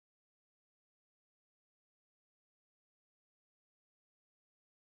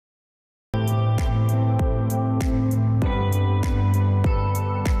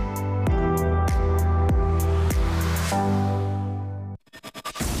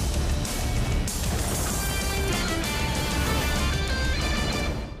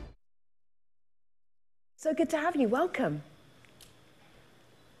So good to have you. Welcome.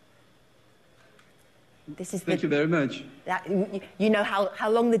 Thank you very much. You know how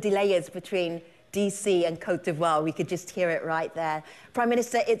long the delay is between DC and Côte d'Ivoire. We could just hear it right there. Prime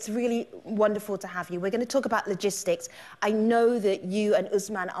Minister, it's really wonderful to have you. We're going to talk about logistics. I know that you and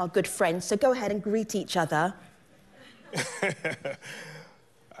Usman are good friends, so go ahead and greet each other.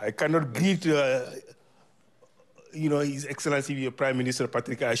 I cannot greet, His Excellency Prime Minister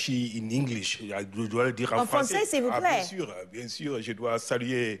Patrick Achi in English. Je dois le dire en français, s'il vous plaît. Bien sûr, je dois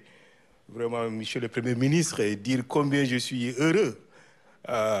saluer vraiment Monsieur le Premier ministre et dire combien je suis heureux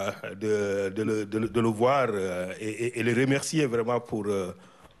de le voir et le remercier vraiment pour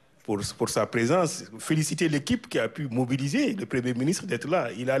sa présence. Féliciter l'équipe qui a pu mobiliser le Premier ministre d'être là.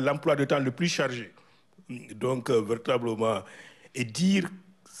 Il a l'emploi de temps le plus chargé. Donc, véritablement, et dire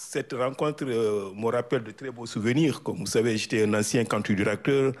cette rencontre me rappelle de très beaux souvenirs. Comme vous savez, j'étais un ancien country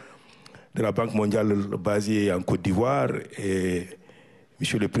directeur de la Banque mondiale basée en Côte d'Ivoire et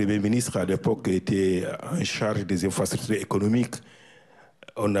Monsieur le Premier ministre, à l'époque, était en charge des infrastructures économiques.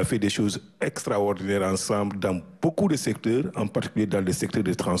 On a fait des choses extraordinaires ensemble dans beaucoup de secteurs, en particulier dans le secteur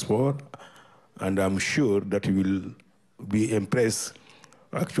des transports. And I'm sure that you will be impressed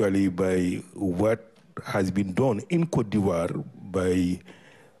actually by what has been done in Côte d'Ivoire by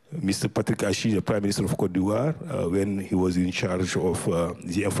Mr. Patrick Achi, the Prime Minister of Côte d'Ivoire, when he was in charge of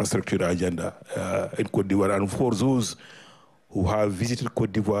the infrastructure agenda in Côte d'Ivoire. And for those who have visited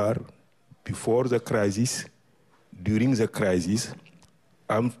Côte d'Ivoire before the crisis, during the crisis,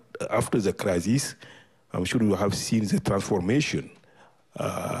 after the crisis, I'm sure you have seen the transformation,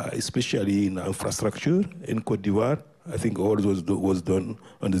 especially in infrastructure in Côte d'Ivoire. I think all those was done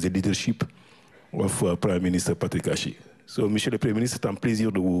under the leadership of Prime Minister Patrick Achi. So, Monsieur le Premier ministre, c'est un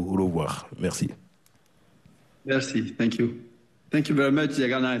plaisir de vous revoir. Merci. Merci. Thank you. Thank you very much,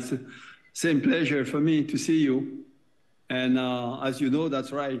 Diagana. It's the same pleasure for me to see you. And as you know,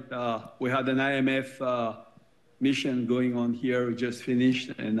 that's right. We had an IMF mission going on here. We just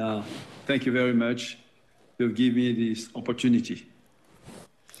finished. And thank you very much to give me this opportunity.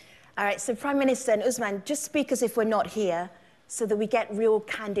 All right, so Prime Minister and Usman, just speak as if we're not here so that we get real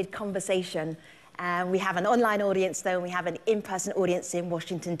candid conversation. We have an online audience, though, and we have an in-person audience in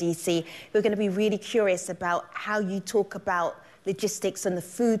Washington, D.C. We're going to be really curious about how you talk about logistics and the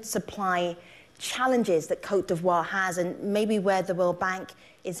food supply challenges that Côte d'Ivoire has, and maybe where the World Bank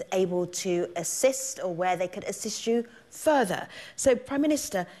is able to assist or where they could assist you further. So, Prime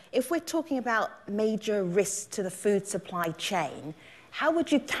Minister, if we're talking about major risks to the food supply chain, how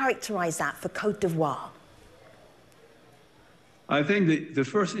would you characterize that for Côte d'Ivoire? I think the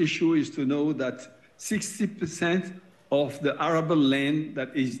first issue is to know that 60% of the arable land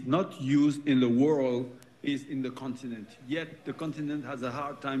that is not used in the world is in the continent. Yet the continent has a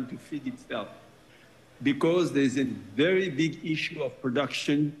hard time to feed itself because there's a very big issue of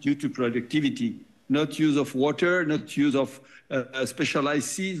production due to productivity, not use of water, not use of specialized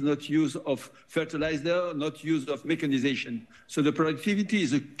seeds, not use of fertilizer, not use of mechanization. So the productivity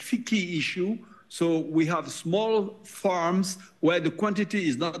is a key issue. So we have small farms where the quantity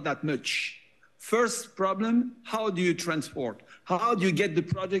is not that much. First problem, how do you transport? How do you get the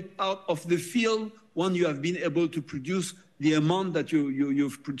product out of the field when you have been able to produce the amount that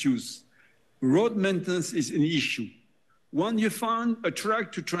you've produced? Road maintenance is an issue. When you find a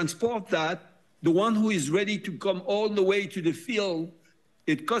truck to transport that, the one who is ready to come all the way to the field,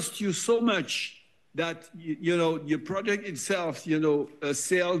 it costs you so much that, your product itself,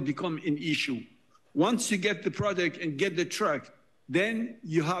 sales become an issue. Once you get the product and get the truck, then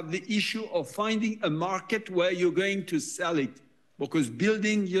you have the issue of finding a market where you're going to sell it. Because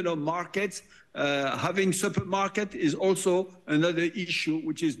building, markets, having supermarket is also another issue,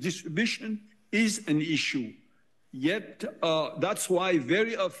 which is distribution is an issue. Yet, that's why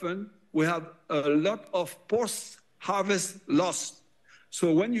very often we have a lot of post-harvest loss.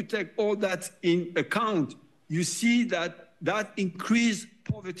 So when you take all that in account, you see that increased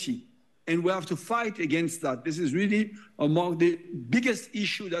poverty. And we have to fight against that. This is really among the biggest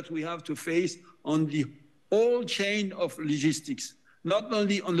issue that we have to face on the whole chain of logistics, not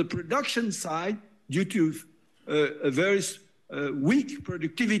only on the production side due to a very weak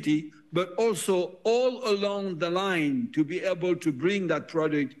productivity, but also all along the line to be able to bring that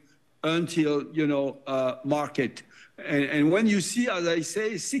product until, market. And when you see, as I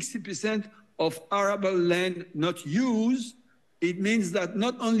say, 60% of arable land not used, it means that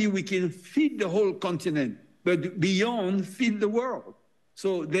not only we can feed the whole continent, but beyond feed the world.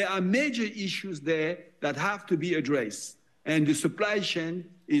 So there are major issues there that have to be addressed. And the supply chain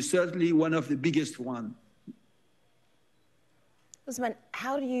is certainly one of the biggest ones. Usman,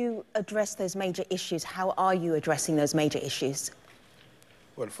 how do you address those major issues? How are you addressing those major issues?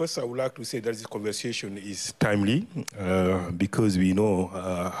 Well, first, I would like to say that this conversation is timely because we know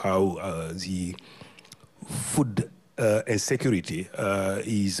how the food insecurity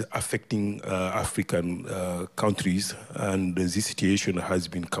is affecting African countries, and this situation has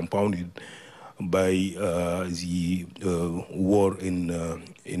been compounded by the war in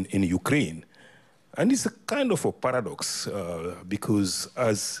Ukraine. And it's a kind of a paradox because,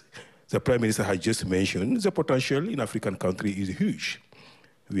 as the Prime Minister has just mentioned, the potential in African countries is huge.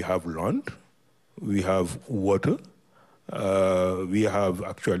 We have land, we have water, we have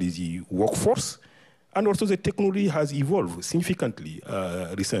actually the workforce, and also the technology has evolved significantly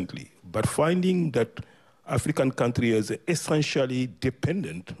recently. But finding that African countries are essentially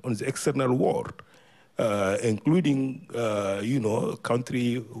dependent on the external world, including, a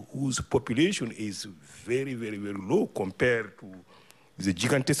country whose population is very, very, very low compared to the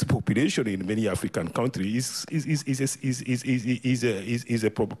gigantesque population in many African countries is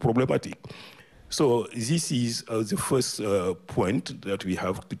problematic. So this is the first point that we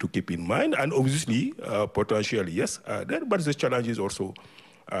have to keep in mind, and obviously, potentially, yes, there, but the challenges also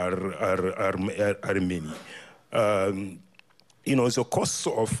are many. The costs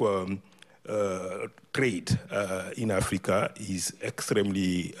of trade in Africa is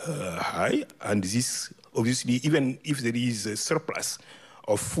extremely high, and this obviously, even if there is a surplus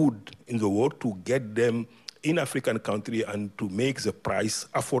of food in the world, to get them in African country and to make the price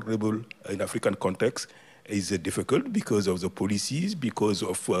affordable in African context is difficult because of the policies, because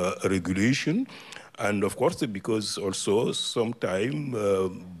of regulation, and of course because also sometimes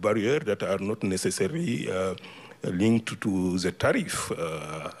barriers that are not necessarily linked to the tariff,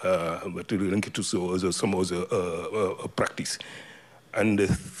 but linked to some of the practice. And the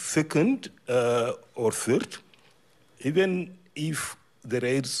second or third, even if there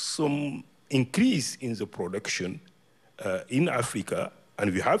is some increase in the production in Africa,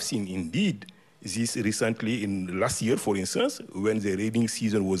 and we have seen indeed this recently in last year, for instance, when the rainy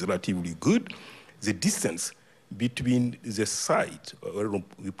season was relatively good, the distance between the site where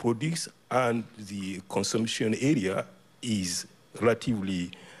we produce and the consumption area is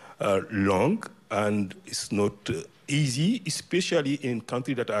relatively long, and it's not easy, especially in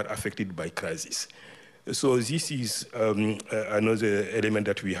countries that are affected by crisis. So this is another element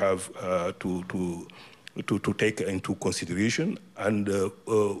that we have to take into consideration. And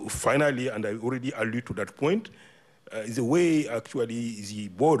finally, and I already alluded to that point, the way actually the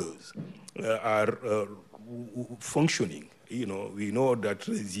borders are functioning. We know that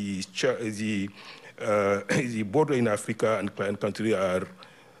the border in Africa and client countries are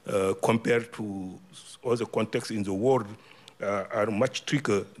compared to other contexts in the world are much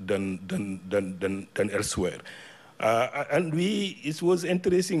trickier than elsewhere. And it was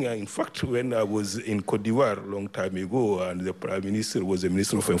interesting, in fact, when I was in Côte d'Ivoire a long time ago, and the Prime Minister was the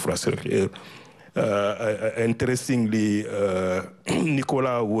Minister of Infrastructure. Interestingly,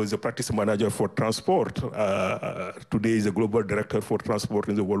 Nicolas was a practice manager for transport. Today is a global director for transport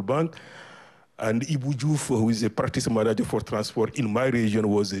in the World Bank. And Ibu Diouf, who is a practice manager for transport in my region,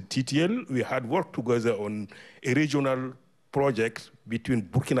 was a TTL. We had worked together on a regional project between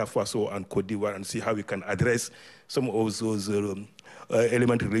Burkina Faso and Côte d'Ivoire and see how we can address some of those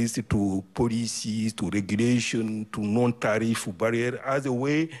elements related to policies, to regulation, to non-tariff barrier as a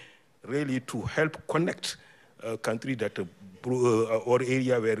way really to help connect countries that or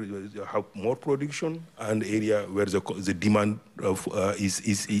area where you have more production and area where the demand of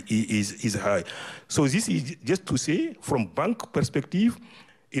is high. So this is just to say, from bank perspective,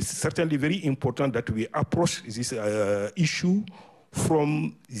 it's certainly very important that we approach this issue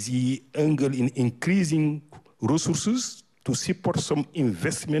from the angle in increasing resources to support some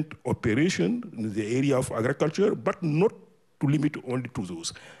investment operation in the area of agriculture, but not to limit only to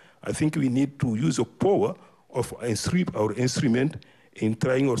those. I think we need to use the power of our instrument in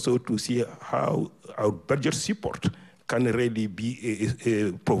trying also to see how our budget support can really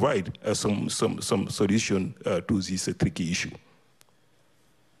be provide some solution to this tricky issue.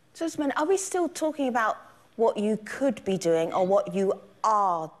 So, Usman, are we still talking about what you could be doing or what you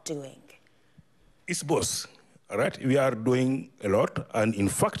are doing? It's both, right? We are doing a lot, and in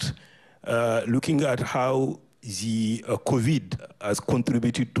fact, looking at how the COVID has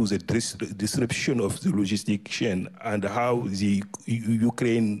contributed to the disruption of the logistic chain and how the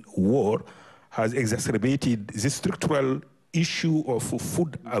Ukraine war has exacerbated the structural issue of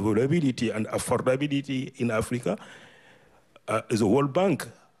food availability and affordability in Africa, the World Bank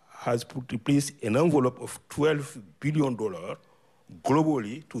has put in place an envelope of $12 billion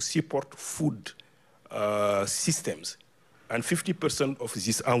globally to support food systems. and 50% of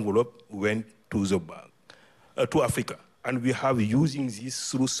this envelope went to the bank, to Africa. And we have using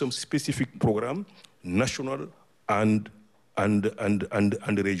this through some specific program, national and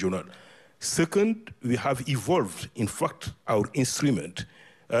regional. Second, we have evolved, in fact, our instrument,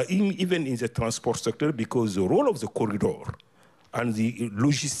 even in the transport sector, because the role of the corridor and the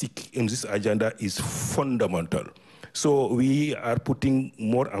logistic in this agenda is fundamental. So we are putting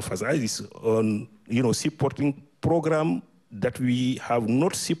more emphasis on, supporting program that we have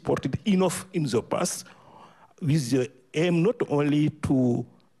not supported enough in the past, with the aim not only to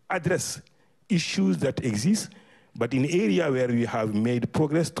address issues that exist, but in area where we have made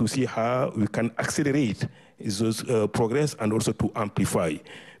progress to see how we can accelerate those progress and also to amplify.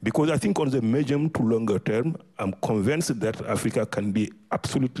 Because I think on the medium to longer term, I'm convinced that Africa can be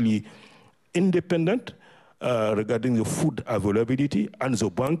absolutely independent regarding the food availability, and the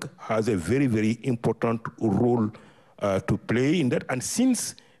bank has a very, very important role to play in that. And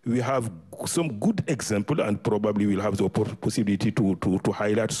since we have some good examples, and probably we'll have the possibility to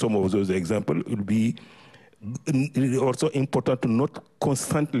highlight some of those examples, it will be also important to not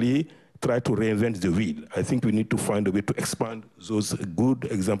constantly try to reinvent the wheel. I think we need to find a way to expand those good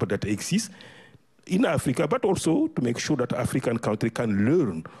examples that exist in Africa, but also to make sure that African countries can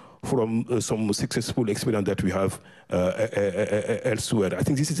learn from some successful experience that we have elsewhere. I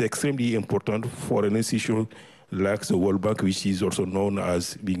think this is extremely important for an institution like the World Bank, which is also known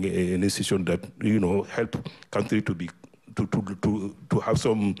as being an institution that help countries to have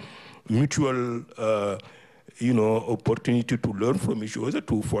some mutual opportunity to learn from each other,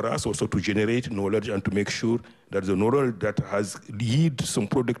 for us also to generate knowledge and to make sure that the knowledge that has lead some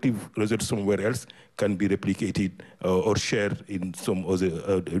productive results somewhere else can be replicated or shared in some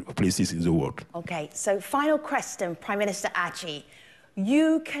other places in the world. Okay, so final question, Prime Minister Achi.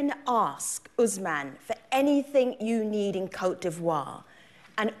 You can ask Ousmane for anything you need in Côte d'Ivoire,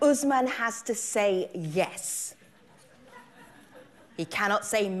 and Ousmane has to say yes. He cannot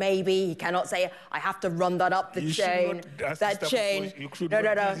say maybe. He cannot say, I have to run that up the chain. That chain.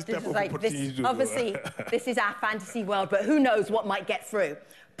 No. This is like this. Obviously, this is our fantasy world, but who knows what might get through.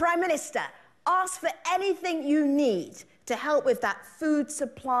 Prime Minister, ask for anything you need to help with that food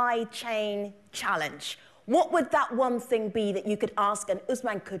supply chain challenge. What would that one thing be that you could ask and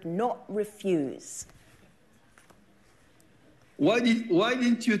Ousmane could not refuse? Why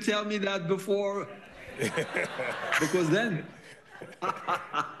didn't you tell me that before? Because then...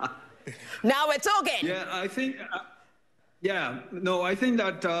 Now we're talking. Yeah, I think, I think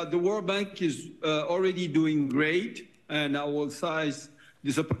that the World Bank is already doing great, and I will seize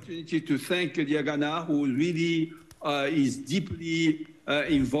this opportunity to thank Diagana, who really is deeply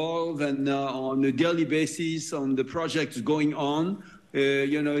involved and on a daily basis on the projects going on.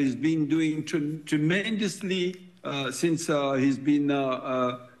 He's been doing tremendously since he's been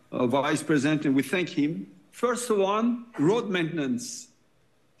vice president, and we thank him. First one, road maintenance.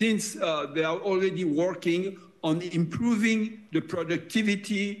 Since they are already working on improving the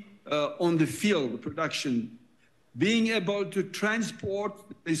productivity on the field production, being able to transport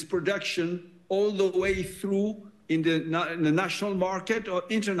this production all the way through in the national market or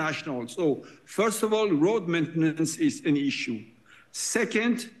international. So first of all, road maintenance is an issue.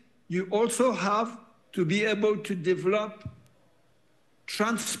 Second, you also have to be able to develop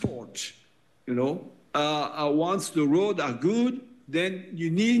transport, once the roads are good, then you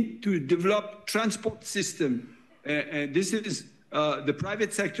need to develop transport system. And this is the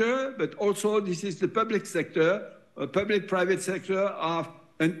private sector, but also this is the public sector, public-private sector of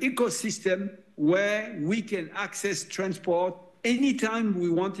an ecosystem where we can access transport anytime we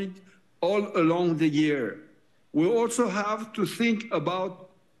want it all along the year. We also have to think about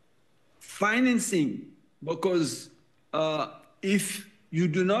financing, because if you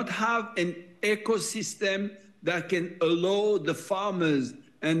do not have an ecosystem that can allow the farmers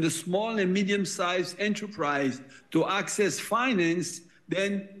and the small and medium-sized enterprise to access finance,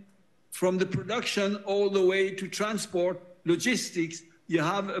 then from the production all the way to transport, logistics, you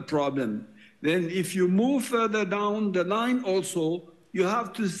have a problem. Then if you move further down the line also, you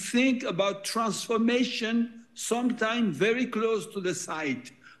have to think about transformation sometime very close to the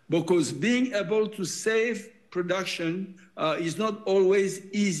site, because being able to save production is not always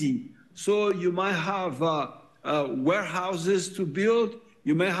easy. So you might have warehouses to build,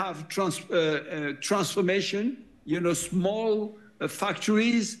 you may have transformation, small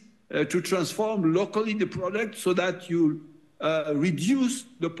factories to transform locally the product so that you reduce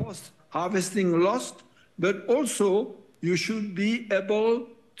the post-harvesting loss, but also you should be able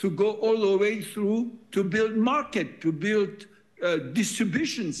to go all the way through to build market, to build a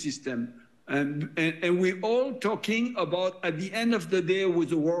distribution system. And we're all talking about, at the end of the day, with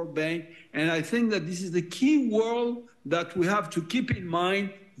the World Bank. And I think that this is the key word that we have to keep in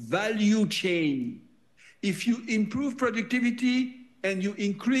mind, value chain. If you improve productivity and you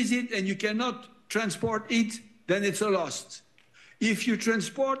increase it and you cannot transport it, then it's a loss. If you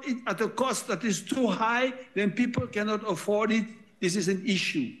transport it at a cost that is too high, then people cannot afford it. This is an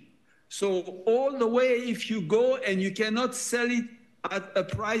issue. So all the way, if you go and you cannot sell it at a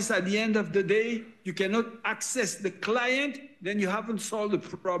price at the end of the day, you cannot access the client, then you haven't solved the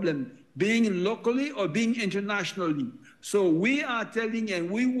problem, being locally or being internationally. So we are telling, and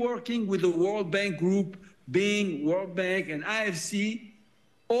we're working with the World Bank Group, being World Bank and IFC,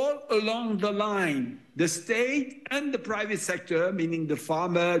 all along the line, the state and the private sector, meaning the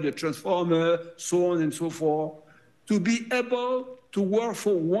farmer, the transformer, so on and so forth, to be able to work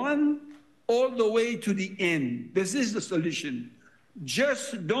for one all the way to the end. This is the solution.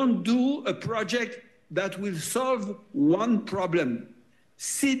 Just don't do a project that will solve one problem.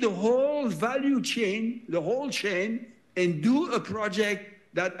 See the whole value chain, the whole chain, and do a project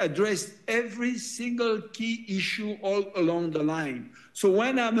that addresses every single key issue all along the line. So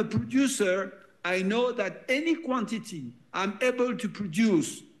when I'm a producer, I know that any quantity I'm able to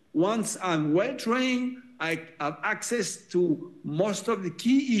produce, once I'm well-trained, I have access to most of the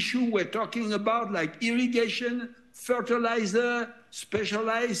key issues we're talking about, like irrigation, fertilizer,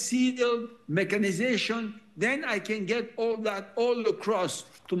 specialized seed, mechanization. Then I can get all that all across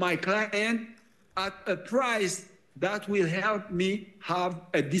to my client at a price that will help me have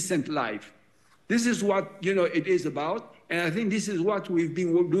a decent life. This is what it is about. And I think this is what we've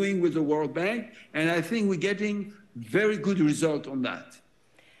been doing with the World Bank. And I think we're getting very good result on that.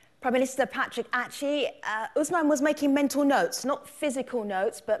 Prime Minister Patrick Achi, Ousmane was making mental notes, not physical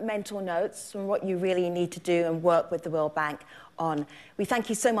notes, but mental notes on what you really need to do and work with the World Bank on. We thank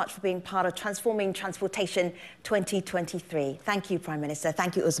you so much for being part of Transforming Transportation 2023. Thank you, Prime Minister.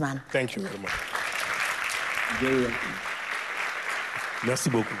 Thank you, Ousmane. Thank you very much. Very welcome. Merci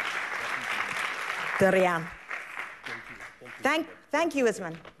beaucoup. De rien. Thank you,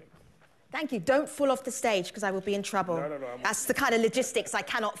 Ousmane. Thank you. Don't fall off the stage, because I will be in trouble. No. That's the kind of logistics I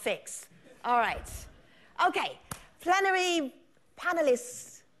cannot fix. All right. Okay. Plenary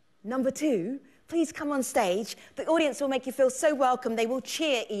panelists number 2, please come on stage. The audience will make you feel so welcome. They will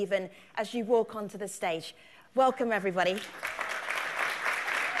cheer even as you walk onto the stage. Welcome, everybody.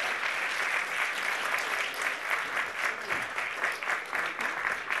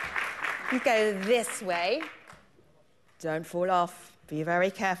 You go this way. Don't fall off. Be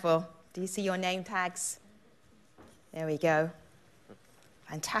very careful. Do you see your name tags? There we go.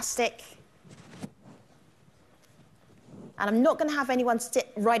 Fantastic. And I'm not going to have anyone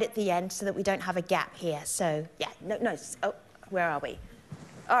sit right at the end so that we don't have a gap here. So, yeah, no. Oh, where are we?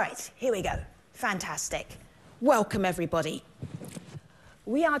 All right, here we go. Fantastic. Welcome, everybody.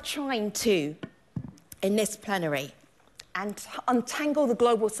 We are trying to, in this plenary, untangle the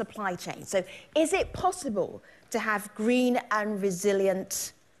global supply chain. So, is it possible to have green and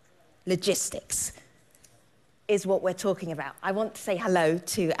resilient logistics? Is what we're talking about. I want to say hello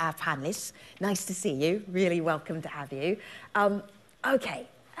to our panelists. Nice to see you. Really welcome to have you. Okay,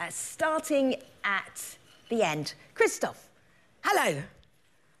 starting at the end. Christophe, hello.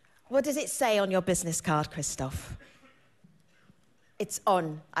 What does it say on your business card, Christophe? It's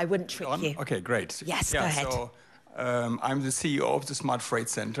on. I wouldn't trick you. Okay, great. Yes, go ahead. So, I'm the CEO of the Smart Freight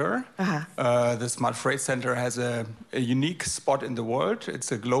Center. The Smart Freight Center has a unique spot in the world.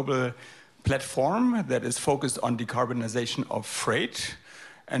 It's a global platform that is focused on decarbonization of freight.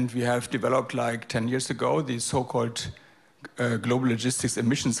 And we have developed, like 10 years ago, the so-called Global Logistics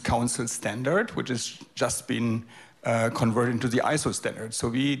Emissions Council standard, which has just been converted into the ISO standard. So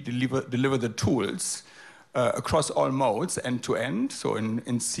we deliver the tools across all modes, end-to-end, so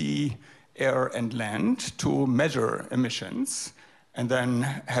in sea, air and land, to measure emissions, and then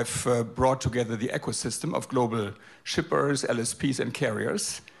have brought together the ecosystem of global shippers, LSPs and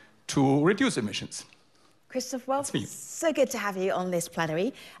carriers to reduce emissions. Christophe, well, so good to have you on this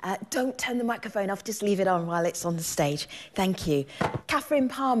plenary. Don't turn the microphone off, just leave it on while it's on the stage. Thank you. Catherine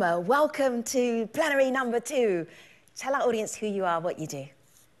Palmer, welcome to plenary number 2. Tell our audience who you are, what you do.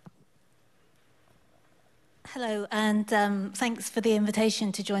 Hello, and thanks for the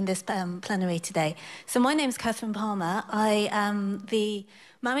invitation to join this plenary today. So my name is Catherine Palmer. I am the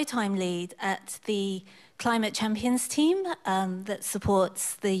maritime lead at the Climate Champions team that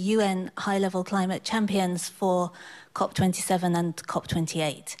supports the UN high-level climate champions for COP27 and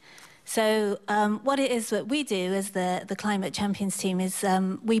COP28. So what it is that we do as the Climate Champions team is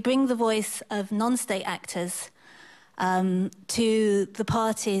we bring the voice of non-state actors to the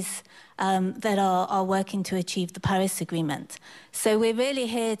parties that are working to achieve the Paris Agreement. So we're really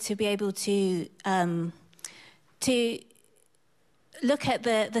here to be able to look at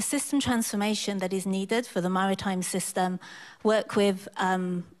the system transformation that is needed for the maritime system, work with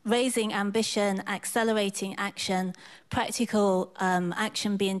raising ambition, accelerating action, practical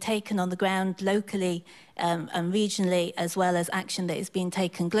action being taken on the ground locally and regionally, as well as action that is being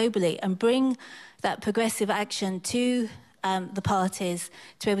taken globally, and bring that progressive action to the parties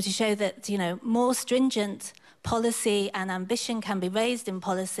to be able to show that, you know, more stringent policy and ambition can be raised in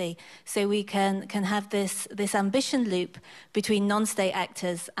policy, so we can have this ambition loop between non-state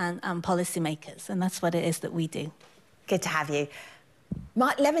actors and policymakers, and that's what it is that we do. Good to have you.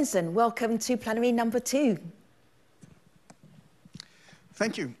 Mark Levinson, welcome to plenary number 2.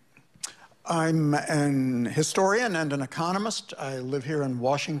 Thank you. I'm an historian and an economist. I live here in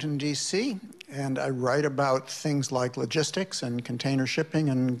Washington, D.C., and I write about things like logistics and container shipping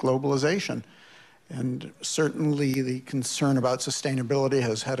and globalization. And certainly the concern about sustainability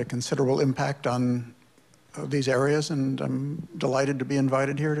has had a considerable impact on these areas, and I'm delighted to be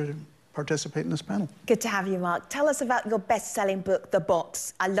invited here to participate in this panel. Good to have you, Mark. Tell us about your best-selling book, The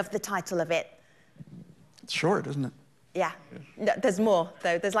Box. I love the title of it. It's short, isn't it? Yeah. No, there's more,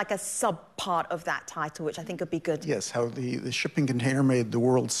 though. There's like a sub-part of that title, which I think would be good. Yes, how the shipping container made the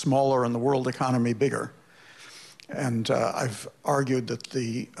world smaller and the world economy bigger. And I've argued that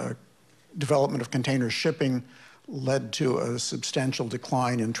the development of container shipping led to a substantial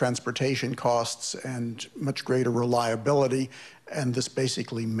decline in transportation costs and much greater reliability, and this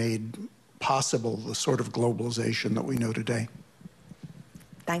basically made possible the sort of globalization that we know today.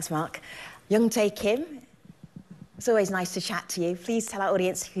 Thanks, Mark. Young-tae Kim, it's always nice to chat to you. Please tell our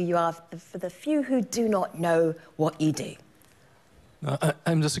audience who you are for the few who do not know what you do.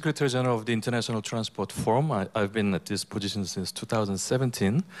 I'm the Secretary General of the International Transport Forum. I've been at this position since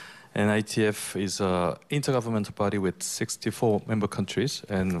 2017. And ITF is an intergovernmental body with 64 member countries,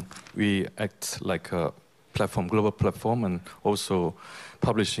 and we act like a platform, global platform, and also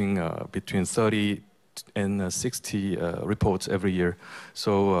publishing between 30 and 60 reports every year.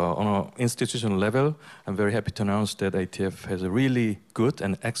 So on an institutional level, I'm very happy to announce that ITF has a really good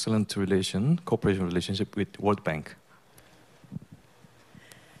and excellent cooperation relationship with World Bank.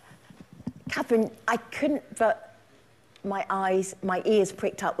 Catherine, I couldn't but my ears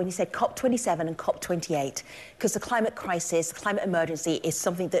pricked up when you said COP27 and COP28, because the climate crisis, climate emergency is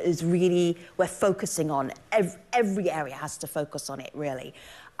something that is really, we're focusing on. Every area has to focus on it, really.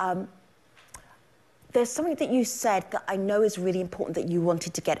 There's something that you said that I know is really important that you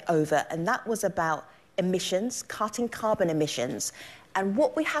wanted to get over, and that was about emissions, cutting carbon emissions, and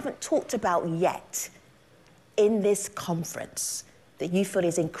what we haven't talked about yet in this conference that you feel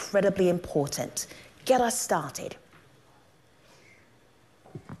is incredibly important. Get us started.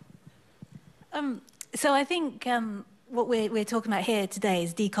 So I think what we're talking about here today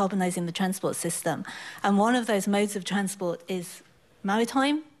is decarbonising the transport system. And one of those modes of transport is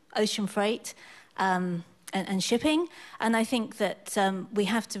maritime, ocean freight, and shipping. And I think that we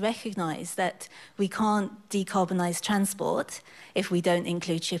have to recognise that we can't decarbonise transport if we don't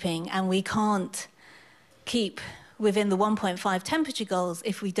include shipping, and we can't keep within the 1.5 temperature goals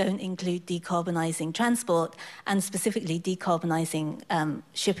if we don't include decarbonising transport, and specifically decarbonising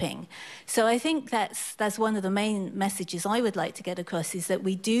shipping. So I think that's one of the main messages I would like to get across, is that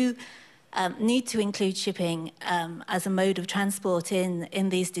we do need to include shipping as a mode of transport in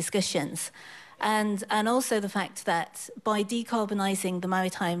these discussions. And also the fact that by decarbonising the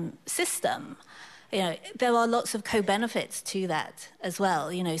maritime system, you know, there are lots of co-benefits to that as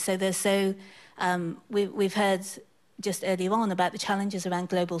well. You know, so we've heard just earlier on about the challenges around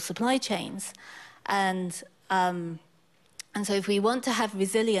global supply chains, and so if we want to have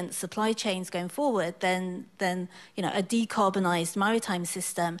resilient supply chains going forward, then you know, a decarbonised maritime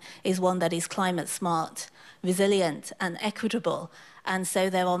system is one that is climate smart, resilient, and equitable. And so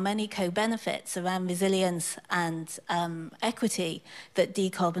there are many co-benefits around resilience and equity that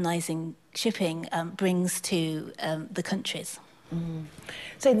decarbonising shipping brings to the countries. Mm.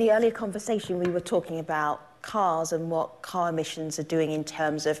 So in the earlier conversation, we were talking about cars and what car emissions are doing in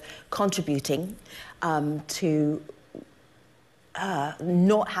terms of contributing to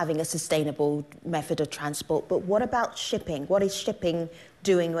not having a sustainable method of transport. But what about shipping? What is shipping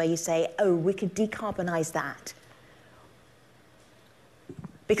doing where you say, oh, we could decarbonise that?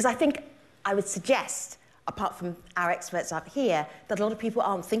 Because I think I would suggest, apart from our experts up here, that a lot of people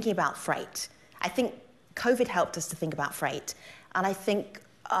aren't thinking about freight. I think COVID helped us to think about freight. And I think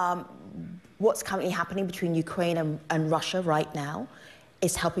what's currently happening between Ukraine and Russia right now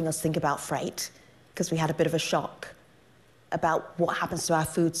is helping us think about freight, because we had a bit of a shock about what happens to our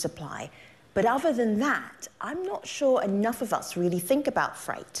food supply. But other than that, I'm not sure enough of us really think about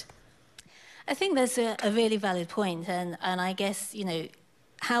freight. I think there's a really valid point, and I guess, you know,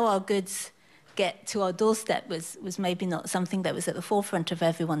 how our goods get to our doorstep was maybe not something that was at the forefront of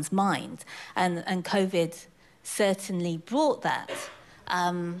everyone's mind, and COVID certainly brought that,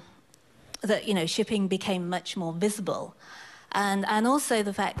 that, you know, shipping became much more visible. And also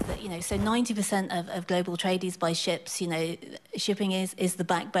the fact that, you know, so 90% of global trade is by ships. You know, shipping is the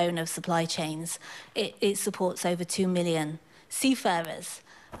backbone of supply chains. It supports over 2 million seafarers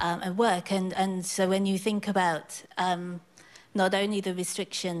at work. And so when you think about not only the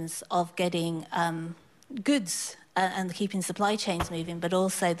restrictions of getting goods and keeping supply chains moving, but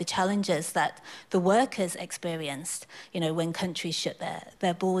also the challenges that the workers experienced, you know, when countries shut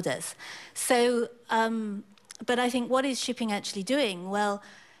their borders. So, but I think, what is shipping actually doing? Well,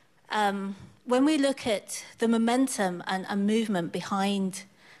 when we look at the momentum and movement behind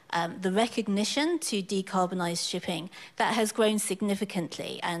the recognition to decarbonise shipping, that has grown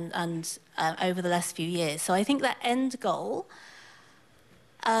significantly and over the last few years. So I think that end goal,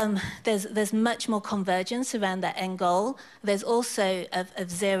 there's much more convergence around that end goal. There's also of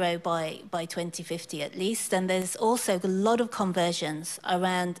zero by 2050 at least, and there's also a lot of convergence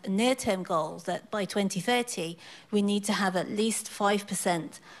around near-term goals that by 2030 we need to have at least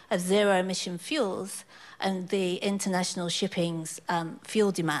 5% of zero-emission fuels and the international shipping's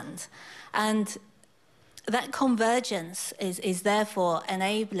fuel demand. And that convergence is therefore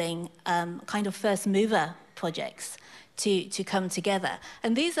enabling kind of first mover projects to come together.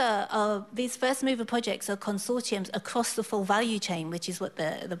 And these first mover projects are consortiums across the full value chain, which is what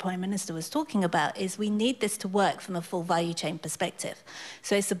the Prime Minister was talking about, is we need this to work from a full value chain perspective.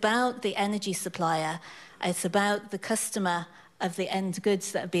 So it's about the energy supplier, it's about the customer of the end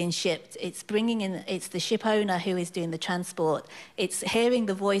goods that are being shipped. It's bringing in, it's the ship owner who is doing the transport. It's hearing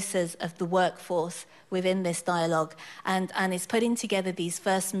the voices of the workforce within this dialogue, and it's putting together these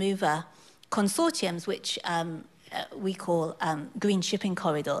first mover consortiums, which we call green shipping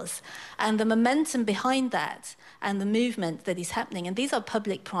corridors. And the momentum behind that and the movement that is happening, and these are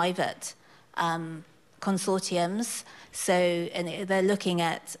public-private consortiums, so and they're looking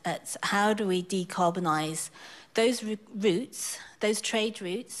at how do we decarbonise those routes, those trade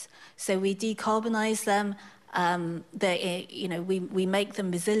routes, so we decarbonise them, you know, we make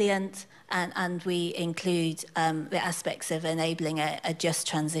them resilient, and we include the aspects of enabling a just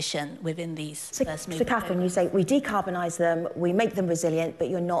transition within these first movers. So Catherine, you say we decarbonise them, we make them resilient, but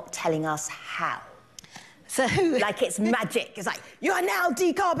you're not telling us how. So, like it's magic. It's like, you are now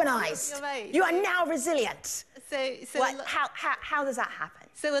decarbonised. You're right. You are now resilient. So how does that happen?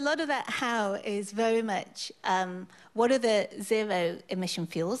 So a lot of that how is very much what are the zero emission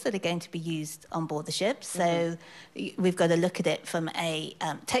fuels that are going to be used on board the ships. So we've got to look at it from a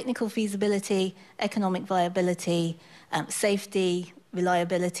technical feasibility, economic viability, safety,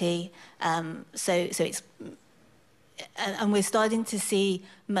 reliability. So it's and we're starting to see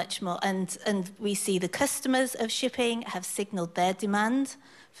much more, and we see the customers of shipping have signalled their demand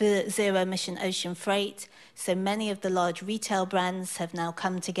for zero-emission ocean freight. So many of the large retail brands have now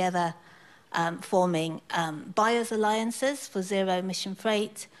come together, forming buyers' alliances for zero-emission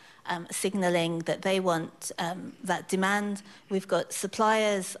freight, signalling that they want that demand. We've got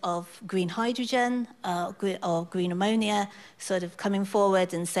suppliers of green hydrogen or green ammonia sort of coming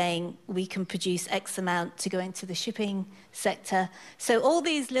forward and saying we can produce X amount to go into the shipping sector. So all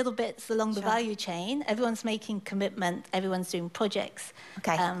these little bits along the value chain, everyone's making commitment, everyone's doing projects,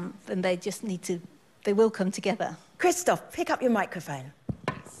 and they just need to, they will come together. Christoph, pick up your microphone.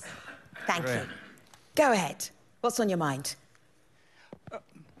 Thank you. Go ahead. What's on your mind?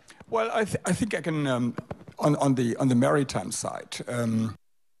 Well, I think I can on the maritime side.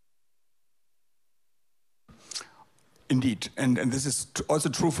 Indeed, and this is also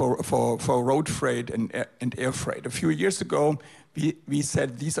true for road freight and air freight. A few years ago, we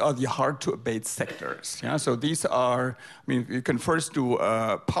said these are the hard-to-abate sectors. Yeah, so these are. I mean, you can first do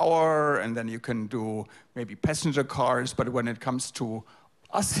power, and then you can do maybe passenger cars. But when it comes to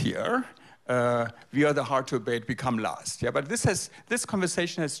us here, we are the hard-to-abate, we come last. Yeah, but this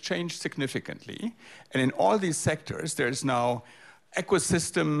conversation has changed significantly, and in all these sectors, there is now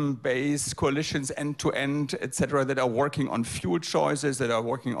ecosystem-based coalitions, end-to-end, etc., that are working on fuel choices, that are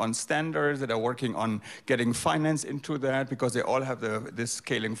working on standards, that are working on getting finance into that, because they all have this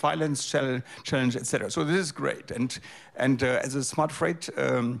scaling finance challenge, etc. So this is great. And as a smart freight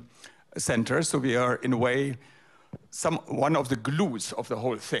center, so we are in a way one of the glues of the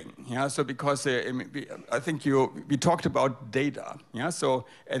whole thing. Yeah, so because I think we talked about data. Yeah, so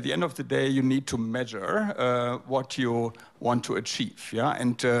at the end of the day, you need to measure what you want to achieve. Yeah,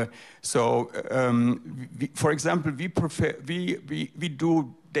 and for example, we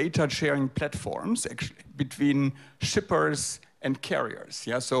do data sharing platforms actually between shippers and carriers.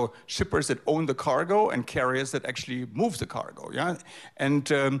 Yeah, so shippers that own the cargo and carriers that actually move the cargo. Yeah, and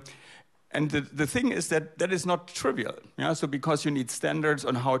the thing is that is not trivial. Yeah, so because you need standards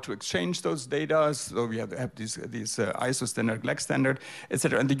on how to exchange those data, so we have these ISO standard, GLAC standard,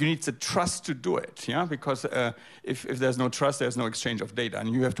 etc. And you need the trust to do it. Yeah, because if there's no trust, there's no exchange of data, and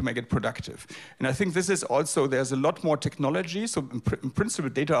you have to make it productive. And I think this is also, there's a lot more technology. So in principle,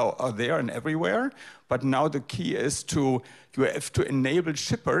 data are there and everywhere. But now the key is you have to enable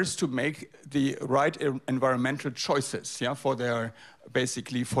shippers to make the right environmental choices. Yeah, for their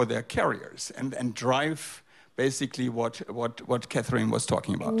carriers and drive basically what Catherine was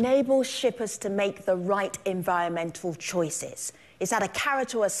talking about. Enable shippers to make the right environmental choices. Is that a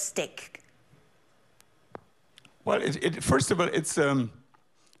carrot or a stick? Well, first of all,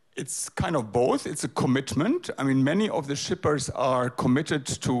 it's kind of both. It's a commitment. I mean, many of the shippers are committed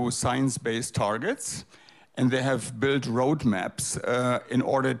to science-based targets, and they have built roadmaps in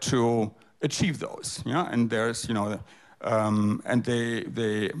order to achieve those. Yeah, and there's and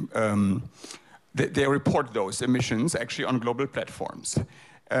they report those emissions actually on global platforms.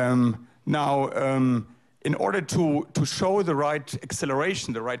 In order to show the right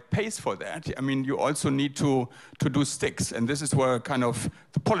acceleration, the right pace for that, I mean, you also need to do sticks, and this is where kind of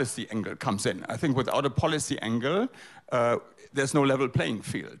the policy angle comes in. I think without a policy angle, there's no level playing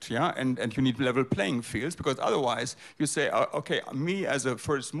field, yeah? And you need level playing fields, because otherwise you say, okay, me as a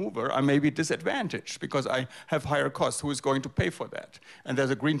first mover, I may be disadvantaged because I have higher costs. Who is going to pay for that? And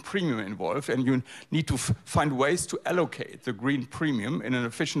there's a green premium involved, and you need to find ways to allocate the green premium in an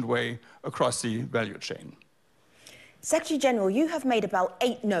efficient way across the value chain. Secretary General, you have made about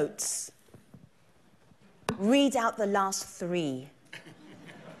 8 notes. Read out the last 3.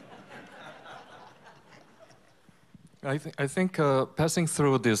 I think passing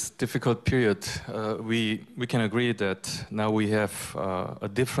through this difficult period, we can agree that now we have a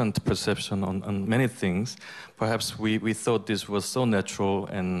different perception on many things. Perhaps we thought this was so natural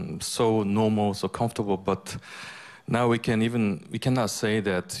and so normal, so comfortable, but now we cannot say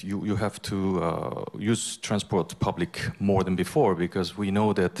that you have to use transport public more than before, because we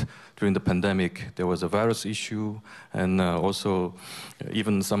know that during the pandemic there was a virus issue, and also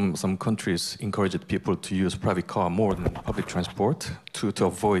even some countries encouraged people to use private car more than public transport to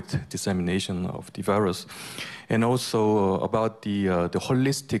avoid dissemination of the virus. And also about the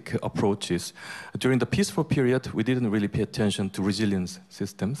holistic approaches. During the peaceful period, we didn't really pay attention to resilience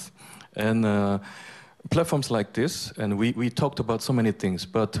systems. And platforms like this, and we talked about so many things,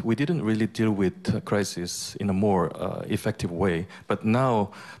 but we didn't really deal with crisis in a more effective way. But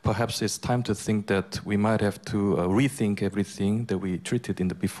now, perhaps it's time to think that we might have to rethink everything that we treated in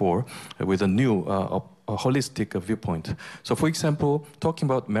the before with a new a holistic viewpoint. So, for example, talking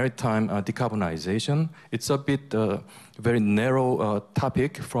about maritime decarbonization, it's a bit very narrow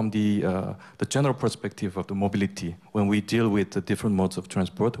topic from the general perspective of the mobility. When we deal with the different modes of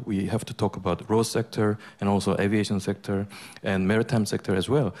transport, we have to talk about road sector and also aviation sector and maritime sector as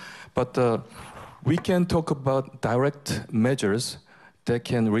well. But we can talk about direct measures that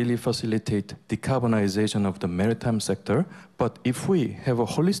can really facilitate decarbonization of the maritime sector. But if we have a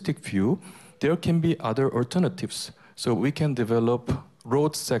holistic view, there can be other alternatives. So we can develop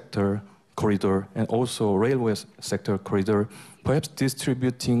road sector corridor and also railway sector corridor, perhaps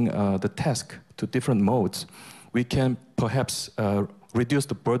distributing the task to different modes. We can perhaps reduce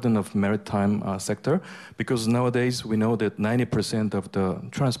the burden of maritime sector, because nowadays we know that 90% of the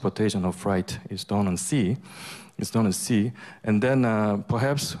transportation of freight is done on sea. It's done on sea. And then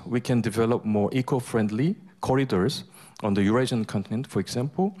perhaps we can develop more eco-friendly corridors on the Eurasian continent, for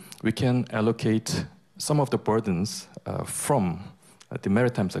example. We can allocate some of the burdens from the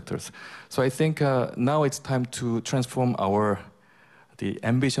maritime sectors. So I think now it's time to transform the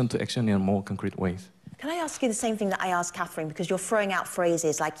ambition to action in more concrete ways. Can I ask you the same thing that I asked Catherine, because you're throwing out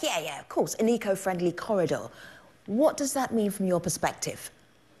phrases like, yeah, of course, an eco-friendly corridor. What does that mean from your perspective?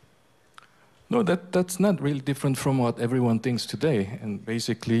 No, that's not really different from what everyone thinks today. And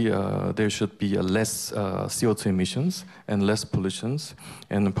basically, there should be less CO2 emissions and less pollutions,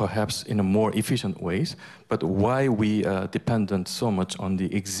 and perhaps in a more efficient ways. But why we dependent so much on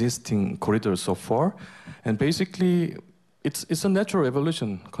the existing corridors so far? And basically, it's a natural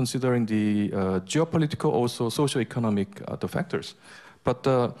evolution, considering the geopolitical, also socio-economic the factors. But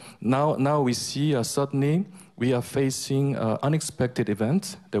now we see suddenly we are facing unexpected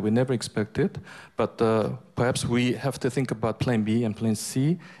events that we never expected, but perhaps we have to think about plan B and plan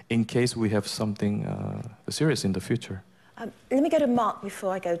C in case we have something serious in the future. Let me go to Mark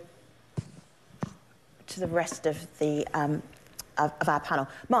before I go to the rest of the of our panel.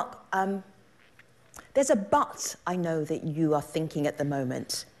 Mark, there's a but I know that you are thinking at the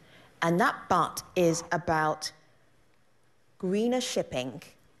moment, and that but is about greener shipping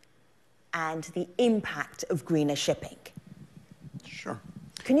and the impact of greener shipping. Sure.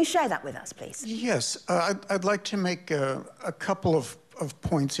 Can you share that with us, please? Yes, I'd like to make a couple of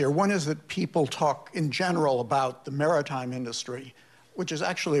points here. One is that people talk in general about the maritime industry, which is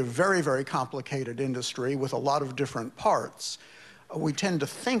actually a very, very complicated industry with a lot of different parts. We tend to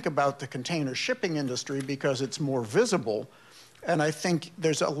think about the container shipping industry because it's more visible, and I think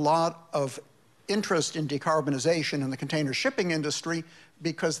there's a lot of interest in decarbonization in the container shipping industry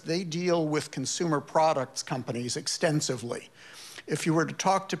because they deal with consumer products companies extensively. If you were to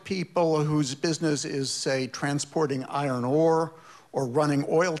talk to people whose business is, say, transporting iron ore or running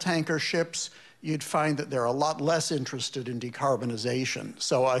oil tanker ships, you'd find that they're a lot less interested in decarbonization.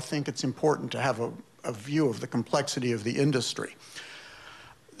 So I think it's important to have a view of the complexity of the industry.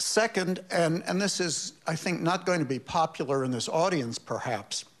 Second, and this is, I think, not going to be popular in this audience,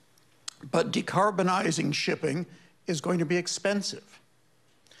 perhaps, but decarbonizing shipping is going to be expensive.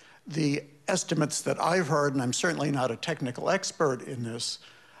 The estimates that I've heard, and I'm certainly not a technical expert in this,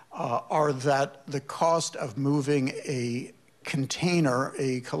 are that the cost of moving a container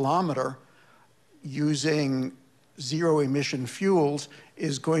a kilometer using zero-emission fuels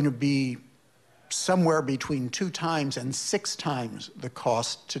is going to be somewhere between 2 times and 6 times the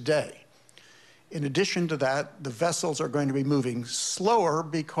cost today. In addition to that, the vessels are going to be moving slower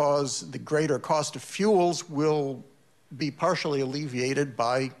because the greater cost of fuels will be partially alleviated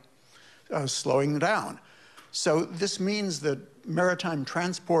by slowing down. So this means that maritime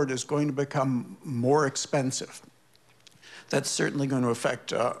transport is going to become more expensive. That's certainly going to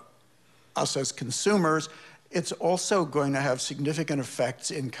affect us as consumers. It's also going to have significant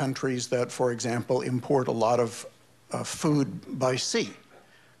effects in countries that, for example, import a lot of food by sea.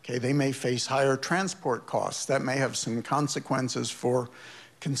 Okay, they may face higher transport costs. That may have some consequences for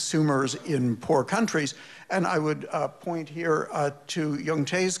consumers in poor countries. And I would point here to Young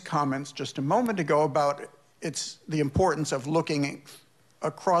Tae's comments just a moment ago about the importance of looking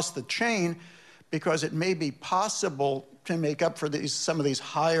across the chain, because it may be possible to make up for some of these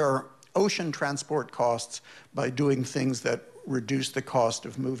higher ocean transport costs by doing things that reduce the cost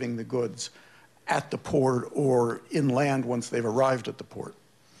of moving the goods at the port or inland once they've arrived at the port.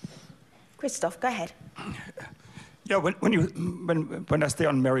 Christoph, go ahead. Yeah, when I stay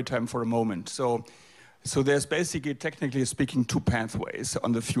on maritime for a moment, so there's basically, technically speaking, 2 pathways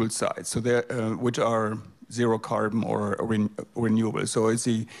on the fuel side, so there which are zero carbon or renewable. So it's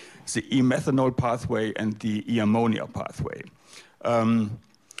the e-methanol pathway and the e-ammonia pathway.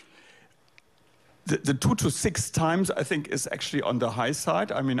 The 2 to 6 times, I think, is actually on the high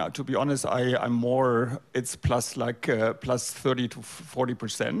side. I mean, to be honest, I'm more, it's plus 30 to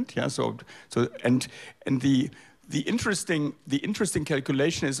 40%. Yeah. So the interesting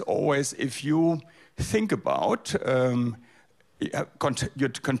calculation is always, if you think about your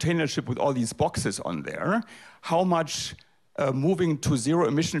container ship with all these boxes on there, how much moving to zero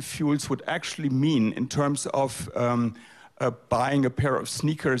emission fuels would actually mean in terms of buying a pair of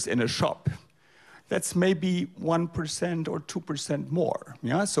sneakers in a shop. That's maybe 1% or 2% more.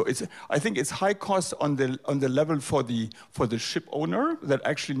 Yeah, so I think it's high cost on the level for the ship owner that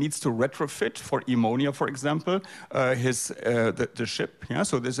actually needs to retrofit for ammonia, for example, the ship. Yeah,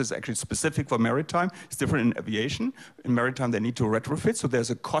 so this is actually specific for maritime. It's different in aviation. In maritime, they need to retrofit, so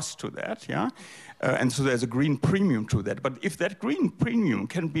there's a cost to that. Yeah, and so there's a green premium to that. But if that green premium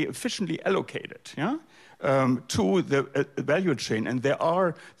can be efficiently allocated, yeah, to the value chain, and there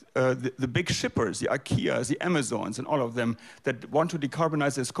are the big shippers, the IKEAs, the Amazons, and all of them that want to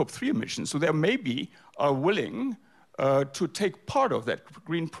decarbonize their Scope 3 emissions. So they maybe are willing to take part of that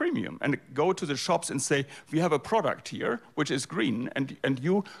green premium and go to the shops and say, we have a product here which is green, and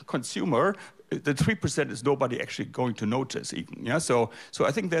you, consumer, the 3% is nobody actually going to notice even. Yeah? So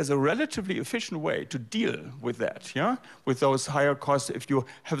I think there's a relatively efficient way to deal with that, yeah? With those higher costs if you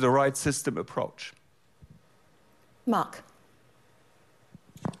have the right system approach. Mark.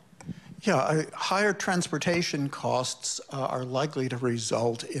 Yeah, higher transportation costs are likely to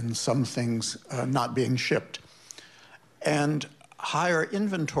result in some things not being shipped. And higher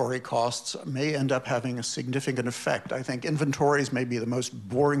inventory costs may end up having a significant effect. I think inventories may be the most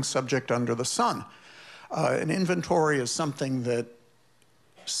boring subject under the sun. An inventory is something that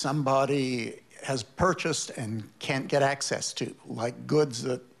somebody has purchased and can't get access to, like goods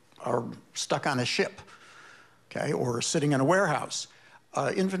that are stuck on a ship, okay, or sitting in a warehouse.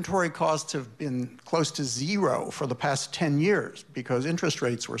 Inventory costs have been close to zero for the past 10 years because interest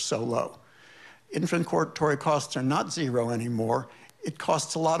rates were so low. Inventory costs are not zero anymore. It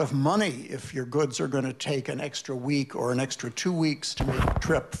costs a lot of money if your goods are going to take an extra week or an extra 2 weeks to make a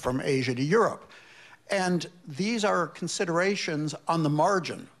trip from Asia to Europe. And these are considerations on the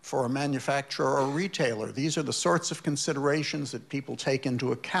margin for a manufacturer or retailer. These are the sorts of considerations that people take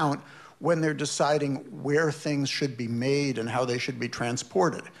into account when they're deciding where things should be made and how they should be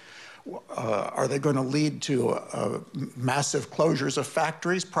transported. Are they going to lead to massive closures of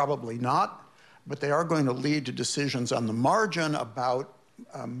factories? Probably not, but they are going to lead to decisions on the margin about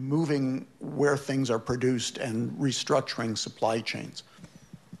moving where things are produced and restructuring supply chains.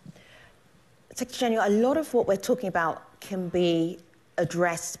 Secretary General, a lot of what we're talking about can be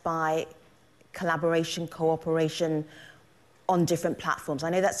addressed by collaboration, cooperation on different platforms. I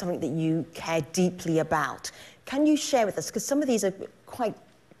know that's something that you care deeply about. Can you share with us, because some of these are quite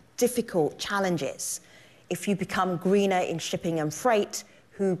difficult challenges. If you become greener in shipping and freight,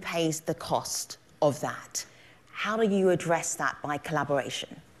 who pays the cost of that? How do you address that by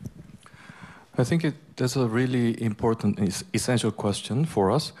collaboration? I think that's a really important, essential question for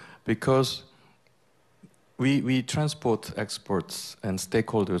us, because we transport experts and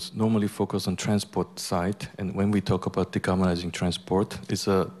stakeholders normally focus on transport side, and when we talk about decarbonizing transport, it's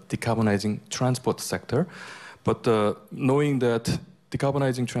a decarbonizing transport sector. But knowing that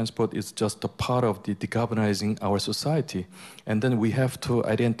decarbonizing transport is just a part of the decarbonizing our society, and then we have to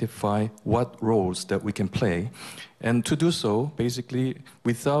identify what roles that we can play. And to do so, basically,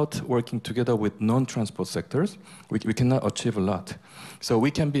 without working together with non-transport sectors, we cannot achieve a lot. So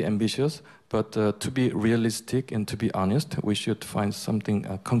we can be ambitious, but to be realistic and to be honest, we should find something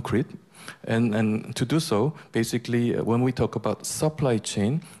concrete. And to do so, basically, when we talk about supply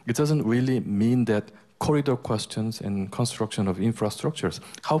chain, it doesn't really mean that corridor questions and construction of infrastructures.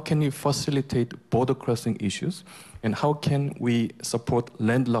 How can we facilitate border crossing issues? And how can we support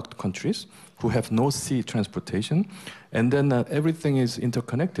landlocked countries who have no sea transportation? And then everything is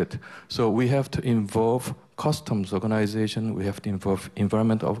interconnected. So we have to involve customs organization, we have to involve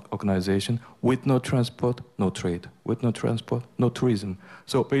environmental organization. With no transport, no trade. With no transport, no tourism.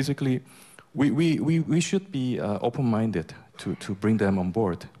 So basically, we should be open-minded to bring them on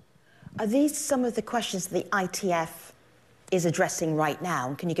board. Are these some of the questions the ITF is addressing right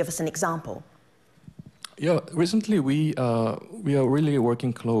now? Can you give us an example? Yeah, recently we are really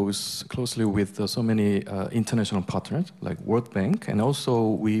working closely with so many international partners like World Bank, and also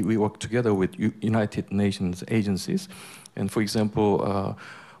we work together with United Nations agencies. And for example,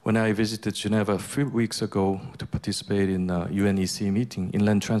 when I visited Geneva a few weeks ago to participate in the UNEC meeting,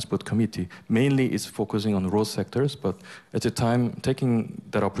 Inland Transport Committee, mainly it's focusing on road sectors, but at the time, taking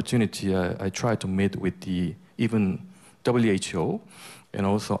that opportunity, I tried to meet with the even WHO and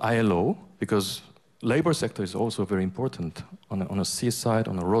also ILO, because labor sector is also very important on a sea side,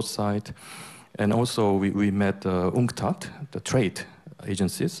 on a road side. And also we met UNCTAD, the trade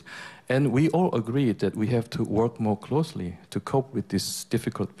agencies, and we all agreed that we have to work more closely to cope with this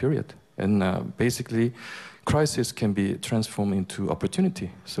difficult period. And basically, crisis can be transformed into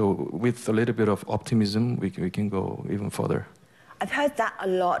opportunity. So with a little bit of optimism, we can go even further. I've heard that a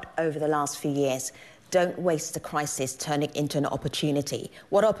lot over the last few years. Don't waste the crisis, turn it into an opportunity.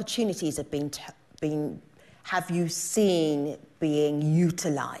 What opportunities have you seen being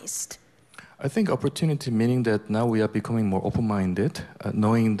utilized? I think opportunity meaning that now we are becoming more open-minded,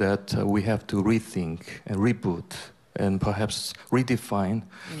 knowing that we have to rethink and reboot and perhaps redefine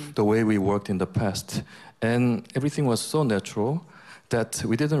the way we worked in the past. And everything was so natural that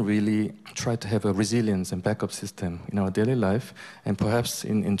we didn't really try to have a resilience and backup system in our daily life. And perhaps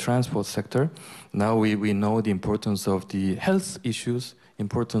in transport sector, now we know the importance of the health issues,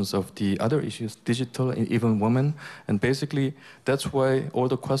 importance of the other issues, digital and even women. And basically, that's why all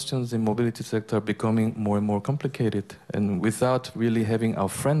the questions in mobility sector are becoming more and more complicated. And without really having our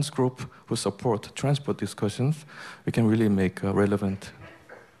friends group who support transport discussions, we can really make relevant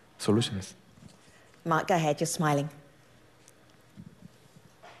solutions. Mark, go ahead, you're smiling.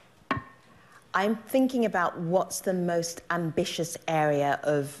 I'm thinking about what's the most ambitious area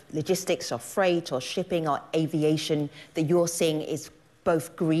of logistics or freight or shipping or aviation that you're seeing is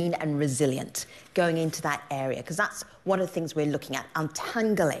both green and resilient going into that area, because that's one of the things we're looking at,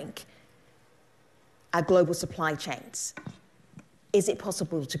 untangling our global supply chains. Is it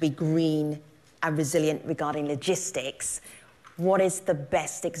possible to be green and resilient regarding logistics? What is the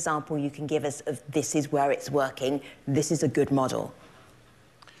best example you can give us of this is where it's working, this is a good model?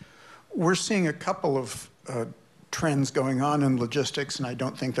 We're seeing a couple of trends going on in logistics, and I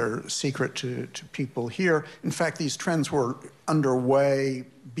don't think they're a secret to people here. In fact, these trends were underway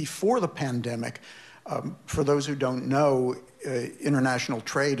before the pandemic. For those who don't know, international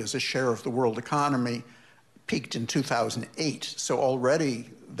trade as a share of the world economy peaked in 2008. So already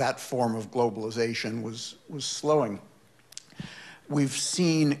that form of globalization was slowing. We've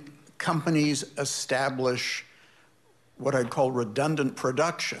seen companies establish what I'd call redundant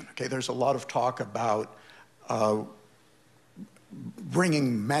production. Okay, there's a lot of talk about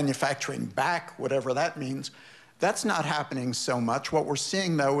bringing manufacturing back, whatever that means. That's not happening so much. What we're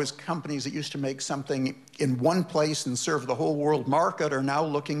seeing, though, is companies that used to make something in one place and serve the whole world market are now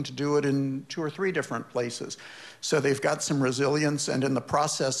looking to do it in 2 or 3 different places. So they've got some resilience, and in the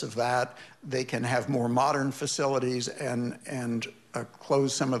process of that, they can have more modern facilities and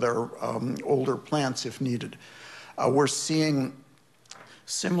close some of their older plants if needed. We're seeing,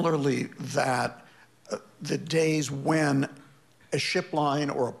 similarly, that the days when a ship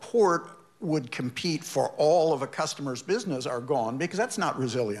line or a port would compete for all of a customer's business are gone, because that's not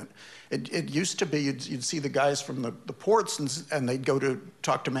resilient. It used to be you'd see the guys from the ports and they'd go to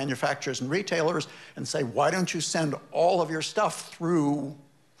talk to manufacturers and retailers and say, why don't you send all of your stuff through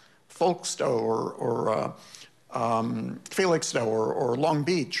Folkestone or Felixstowe or Long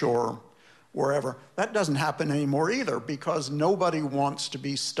Beach or wherever. That doesn't happen anymore either, because nobody wants to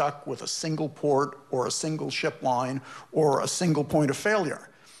be stuck with a single port or a single ship line or a single point of failure.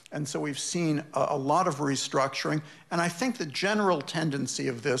 And so we've seen a lot of restructuring. And I think the general tendency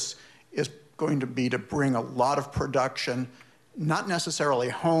of this is going to be to bring a lot of production, not necessarily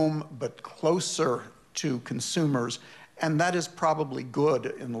home, but closer to consumers. And that is probably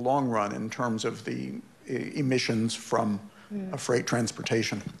good in the long run in terms of the emissions from freight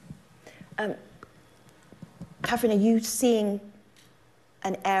transportation. Catherine, are you seeing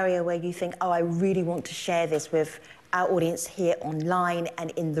an area where you think, oh, I really want to share this with our audience here online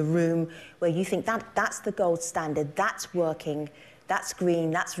and in the room, where you think that's the gold standard, that's working, that's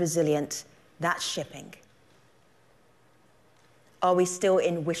green, that's resilient, that's shipping? Are we still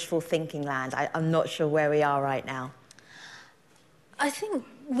in wishful thinking land? I'm not sure where we are right now. I think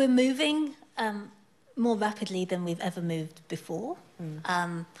we're moving more rapidly than we've ever moved before.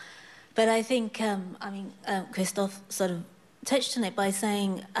 But I think, Christoph sort of touched on it by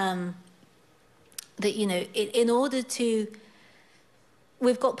saying that, you know, in order to,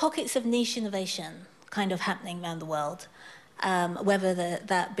 we've got pockets of niche innovation kind of happening around the world, whether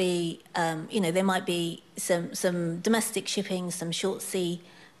that be, you know, there might be some domestic shipping, some short sea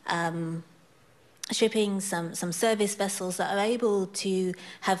shipping, some service vessels that are able to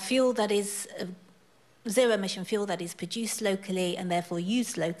have fuel that is zero emission fuel that is produced locally and therefore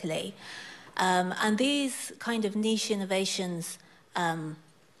used locally. And these kind of niche innovations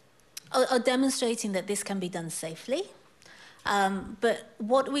are demonstrating that this can be done safely. But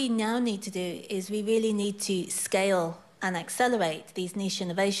what we now need to do is we really need to scale and accelerate these niche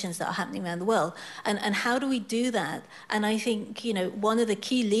innovations that are happening around the world. And how do we do that? And I think, you know, one of the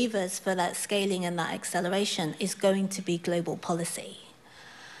key levers for that scaling and that acceleration is going to be global policy.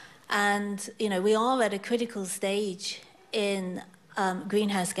 And, you know, we are at a critical stage in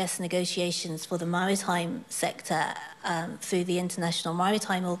greenhouse gas negotiations for the maritime sector through the International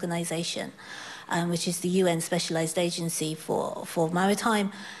Maritime Organization, which is the UN specialized agency for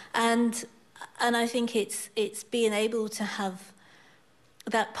maritime. And I think it's being able to have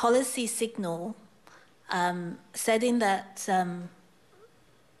that policy signal setting that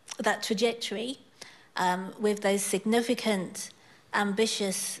trajectory with those significant,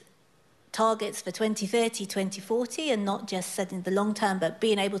 ambitious targets for 2030, 2040, and not just setting the long term, but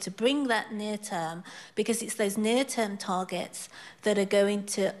being able to bring that near term, because it's those near term targets that are going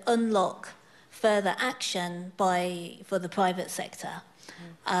to unlock further action for the private sector.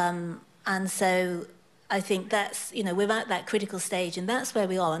 And so I think that's, you know, we're at that critical stage, and that's where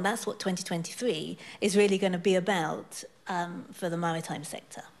we are, and that's what 2023 is really going to be about for the maritime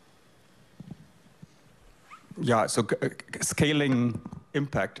sector. Yeah, so scaling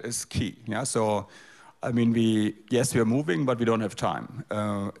impact is key. Yeah, so I mean, we are moving, but we don't have time.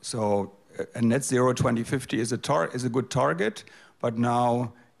 So a net zero 2050 is a good target, but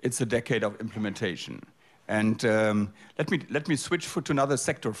now it's a decade of implementation. And let me switch to another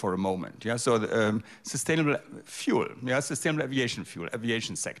sector for a moment. Yeah, so sustainable fuel. Yeah, sustainable aviation fuel,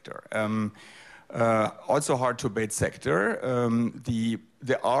 aviation sector. Also hard to abate sector.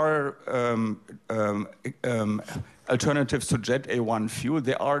 There are alternatives to Jet A1 fuel.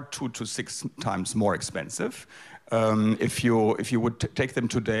 They are 2 to 6 times more expensive. If you would take them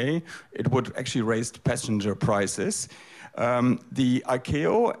today, it would actually raise passenger prices. The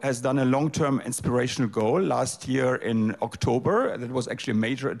ICAO has done a long-term inspirational goal last year in October. That was actually a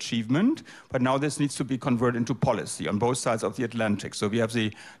major achievement, but now this needs to be converted into policy on both sides of the Atlantic. So we have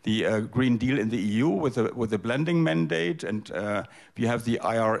the Green Deal in the EU with a blending mandate, and we have the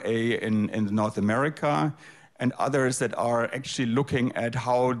IRA in North America, and others that are actually looking at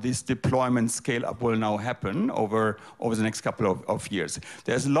how this deployment scale up will now happen over the next couple of years.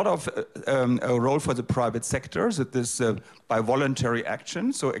 There's a lot of a role for the private sector, so this by voluntary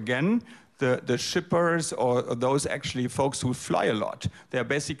action. So again, the shippers or those actually folks who fly a lot, they're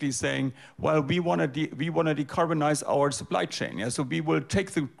basically saying, well, we want to decarbonize our supply chain. Yeah? So we will take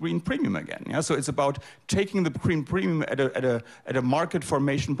the green premium again. Yeah? So it's about taking the green premium at a market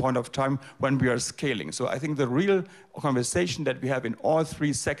formation point of time when we are scaling. So I think the real conversation that we have in all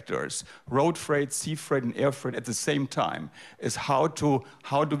three sectors, road freight, sea freight, and air freight at the same time, is how do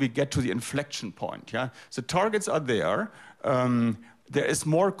we get to the inflection point? Yeah? So targets are there. There is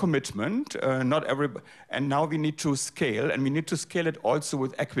more commitment, and now we need to scale, and we need to scale it also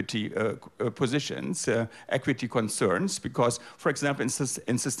with equity positions, equity concerns, because, for example,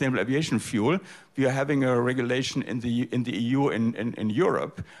 in sustainable aviation fuel, we are having a regulation in the EU, in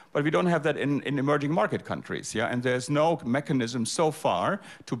Europe, but we don't have that in emerging market countries, yeah? And there's no mechanism so far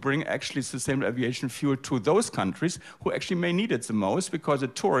to bring actually sustainable aviation fuel to those countries who actually may need it the most, because the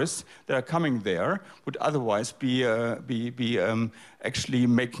tourists that are coming there would otherwise be actually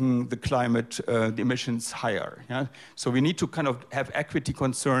making the climate, the emissions higher. Yeah? So we need to kind of have equity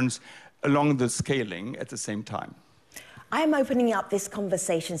concerns along the scaling at the same time. I am opening up this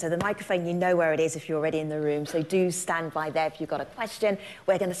conversation, so the microphone, you know where it is if you're already in the room, so do stand by there if you've got a question.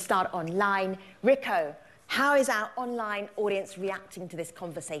 We're going to start online. Rico, how is our online audience reacting to this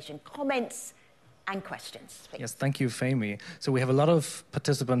conversation? Comments and questions, please. Yes, thank you, Femi. So we have a lot of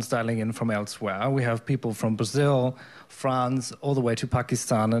participants dialing in from elsewhere. We have people from Brazil, France, all the way to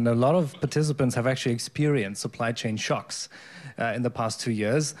Pakistan, and a lot of participants have actually experienced supply chain shocks in the past 2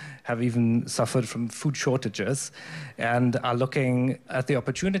 years, have even suffered from food shortages, and are looking at the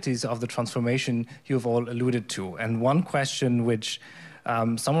opportunities of the transformation you've all alluded to. And one question which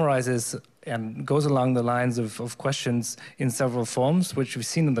summarizes and goes along the lines of questions in several forms, which we've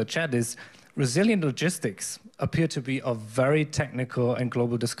seen in the chat, is resilient logistics appear to be a very technical and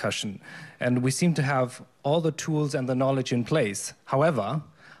global discussion, and we seem to have all the tools and the knowledge in place. However,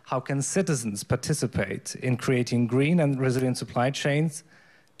 how can citizens participate in creating green and resilient supply chains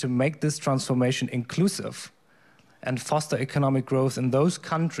to make this transformation inclusive and foster economic growth in those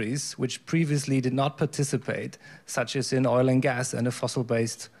countries which previously did not participate, such as in oil and gas and a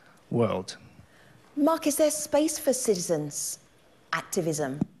fossil-based world? Mark, is there space for citizens'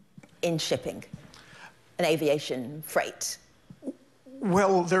 activism in shipping and aviation freight?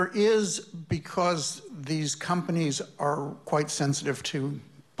 Well, there is, because these companies are quite sensitive to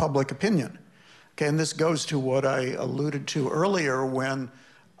public opinion. Okay, and this goes to what I alluded to earlier when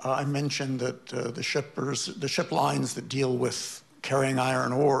I mentioned that the ship lines that deal with carrying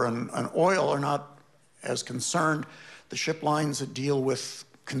iron ore and oil are not as concerned. The ship lines that deal with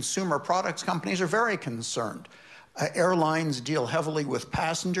consumer products companies are very concerned. Airlines deal heavily with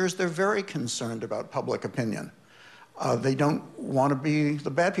passengers. They're very concerned about public opinion. They don't want to be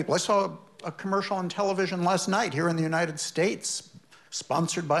the bad people. I saw a commercial on television last night here in the United States,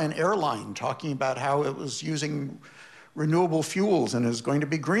 sponsored by an airline, talking about how it was using renewable fuels and is going to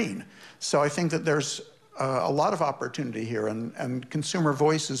be green. So I think that there's a lot of opportunity here, and consumer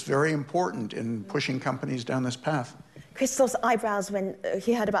voice is very important in pushing companies down this path. Christoph's eyebrows, when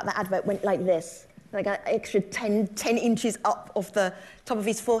he heard about the advert, went like this, like an extra 10 inches up off the top of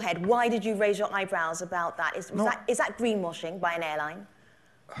his forehead. Why did you raise your eyebrows about that? Is that greenwashing by an airline?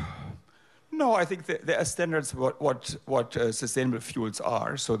 No, I think there are standards what sustainable fuels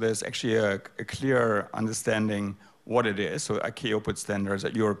are. So there's actually a clear understanding what it is. So ICAO puts standards,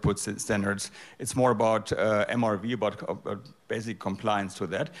 Europe puts standards. It's more about MRV, about basic compliance to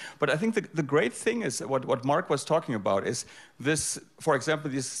that. But I think the great thing is what Mark was talking about is this, for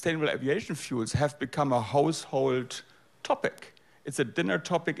example, these sustainable aviation fuels have become a household topic. It's a dinner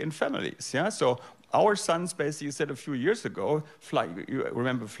topic in families, yeah? So our sons basically said a few years ago, you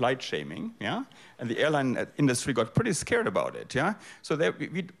remember flight shaming, yeah? And the airline industry got pretty scared about it, yeah? So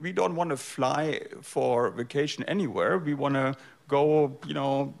we don't want to fly for vacation anywhere. We want to go,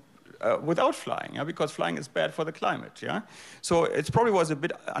 without flying, yeah? Because flying is bad for the climate, yeah? So it probably was a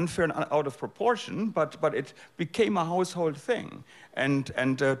bit unfair and out of proportion, but it became a household thing and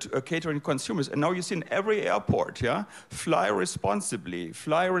catering consumers. And now you see in every airport, yeah? Fly responsibly,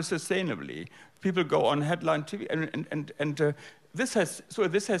 fly sustainably. People go on headline TV, and this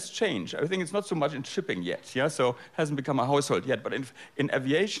has changed. I think it's not so much in shipping yet, yeah. So it hasn't become a household yet, but in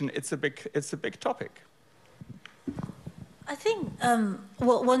aviation, it's a big topic. I think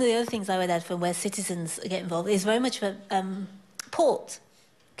one of the other things I would add from where citizens get involved is very much for port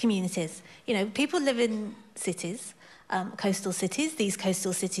communities. You know, people live in cities, coastal cities. These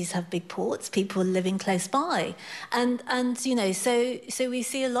coastal cities have big ports. People living close by, and you know, so we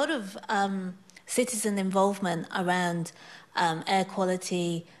see a lot of citizen involvement around air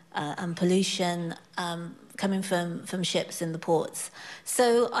quality and pollution coming from ships in the ports.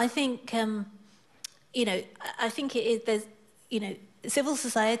 So I think, you know, I think there's, you know, civil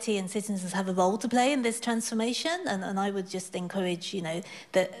society and citizens have a role to play in this transformation, and I would just encourage, you know,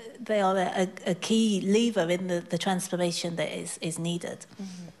 that they are a key lever in the transformation that is needed.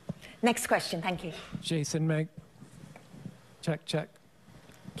 Mm-hmm. Next question, thank you. Jason, Meg. Check, check.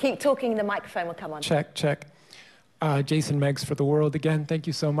 Keep talking, the microphone will come on. Check, check. Jason Meggs for The World again, thank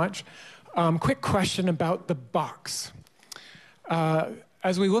you so much. Quick question about the box.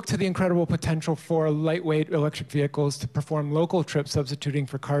 As we look to the incredible potential for lightweight electric vehicles to perform local trips substituting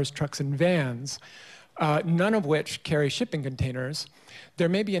for cars, trucks, and vans, none of which carry shipping containers, there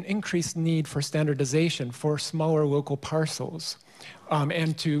may be an increased need for standardization for smaller local parcels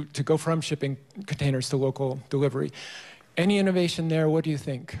and to go from shipping containers to local delivery. Any innovation there? What do you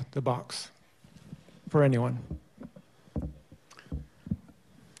think, the box, for anyone?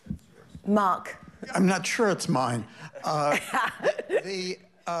 Mark. I'm not sure it's mine.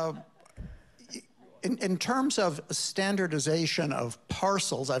 In terms of standardization of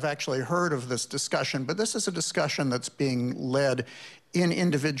parcels, I've actually heard of this discussion, but this is a discussion that's being led in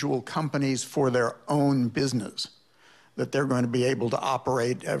individual companies for their own business, that they're going to be able to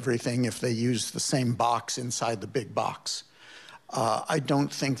operate everything if they use the same box inside the big box. I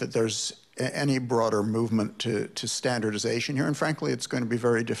don't think that there's any broader movement to standardization here, and frankly, it's going to be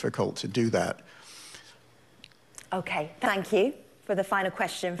very difficult to do that. Okay, thank you for the final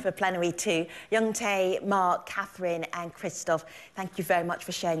question for Plenary 2. Young Tae, Mark, Catherine, and Christoph, thank you very much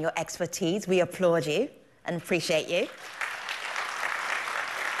for sharing your expertise. We applaud you and appreciate you.